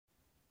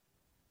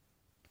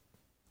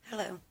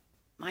Hello,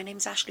 my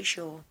name's Ashleigh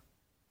Shaw,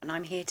 and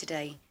I'm here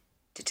today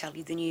to tell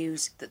you the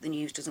news that the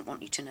news doesn't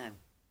want you to know.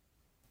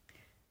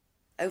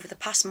 Over the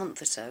past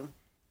month or so,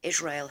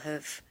 Israel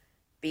have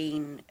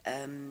been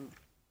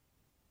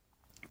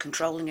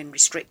controlling and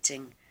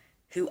restricting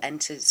who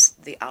enters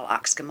the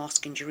Al-Aqsa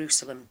Mosque in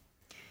Jerusalem.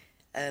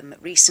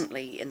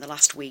 Recently, in the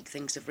last week,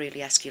 things have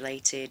really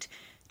escalated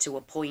to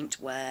a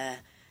point where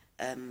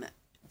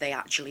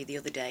the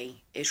other day,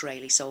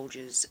 Israeli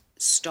soldiers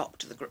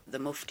stopped the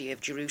Mufti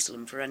of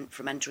Jerusalem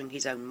from entering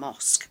his own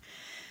mosque.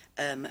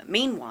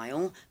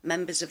 Meanwhile,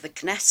 members of the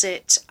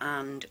Knesset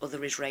and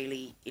other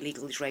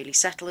illegal Israeli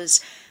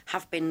settlers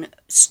have been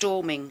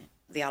storming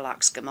the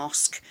Al-Aqsa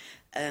Mosque.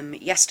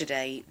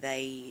 Yesterday,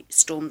 they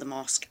stormed the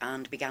mosque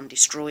and began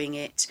destroying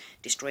it,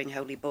 destroying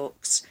holy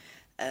books.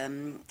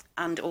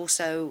 And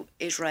also,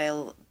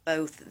 Israel,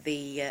 both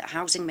the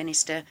housing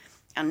minister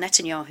and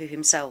Netanyahu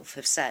himself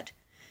have said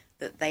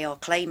that they are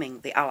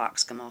claiming the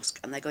Al-Aqsa Mosque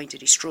and they're going to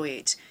destroy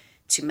it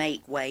to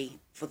make way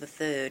for the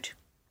third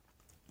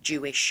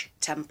Jewish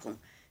temple,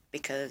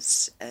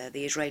 because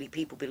the Israeli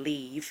people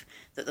believe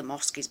that the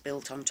mosque is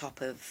built on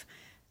top of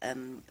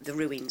the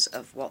ruins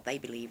of what they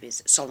believe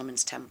is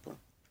Solomon's temple.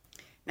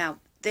 Now,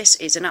 this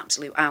is an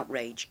absolute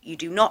outrage. You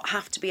do not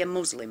have to be a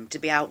Muslim to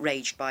be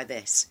outraged by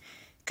this.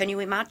 Can you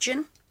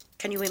imagine?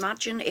 Can you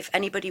imagine if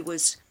anybody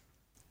was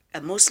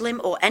a Muslim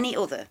or any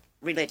other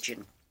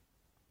religion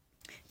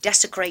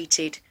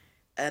desecrated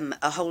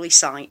a holy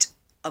site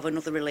of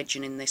another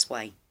religion in this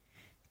way?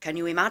 Can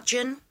you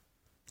imagine?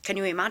 Can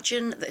you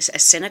imagine a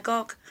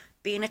synagogue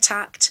being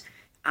attacked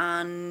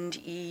and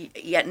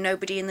yet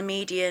nobody in the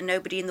media,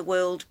 nobody in the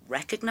world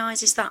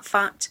recognises that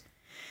fact?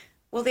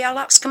 Well, the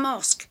Al-Aqsa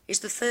Mosque is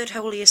the third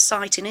holiest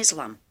site in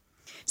Islam.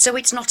 So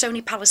it's not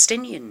only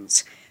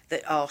Palestinians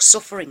that are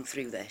suffering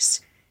through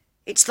this,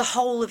 it's the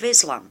whole of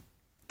Islam.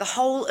 The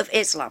whole of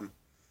Islam.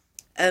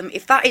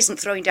 If that isn't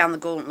throwing down the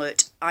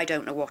gauntlet, I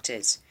don't know what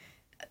is.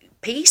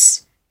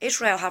 Peace?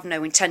 Israel have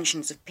no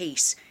intentions of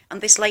peace,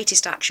 and this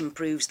latest action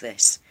proves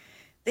this.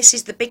 This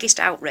is the biggest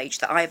outrage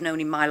that I have known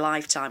in my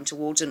lifetime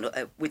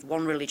with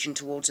one religion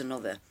towards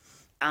another.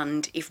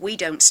 And if we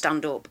don't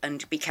stand up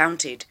and be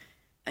counted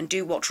and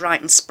do what's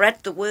right and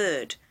spread the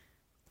word,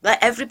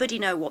 let everybody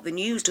know what the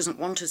news doesn't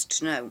want us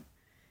to know.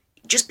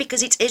 Just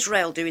because it's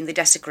Israel doing the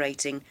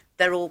desecrating,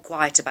 they're all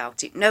quiet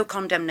about it. No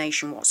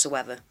condemnation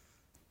whatsoever.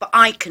 But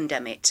I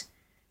condemn it.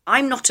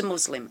 I'm not a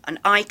Muslim, and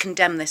I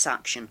condemn this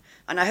action.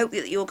 And I hope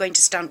that you're going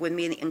to stand with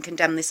me and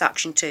condemn this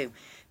action too,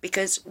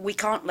 because we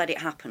can't let it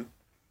happen.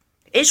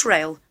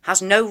 Israel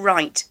has no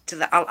right to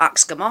the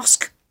Al-Aqsa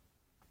Mosque,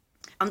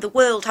 and the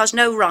world has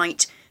no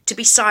right to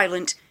be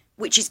silent,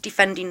 which is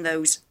defending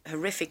those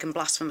horrific and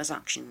blasphemous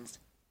actions.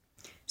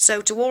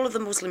 So to all of the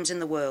Muslims in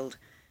the world,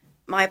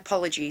 my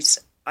apologies.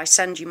 I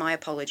send you my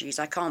apologies.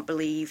 I can't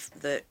believe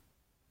that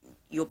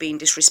you're being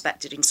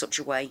disrespected in such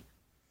a way.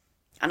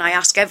 And I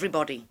ask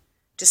everybody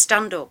to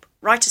stand up,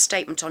 write a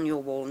statement on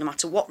your wall, no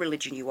matter what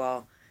religion you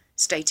are,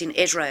 stating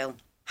Israel,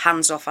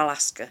 hands off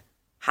Al-Aqsa,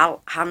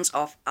 hands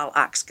off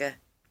Al-Aqsa,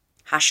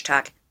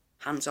 hashtag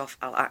hands off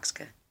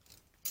Al-Aqsa.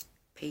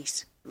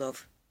 Peace,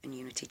 love and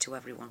unity to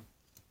everyone.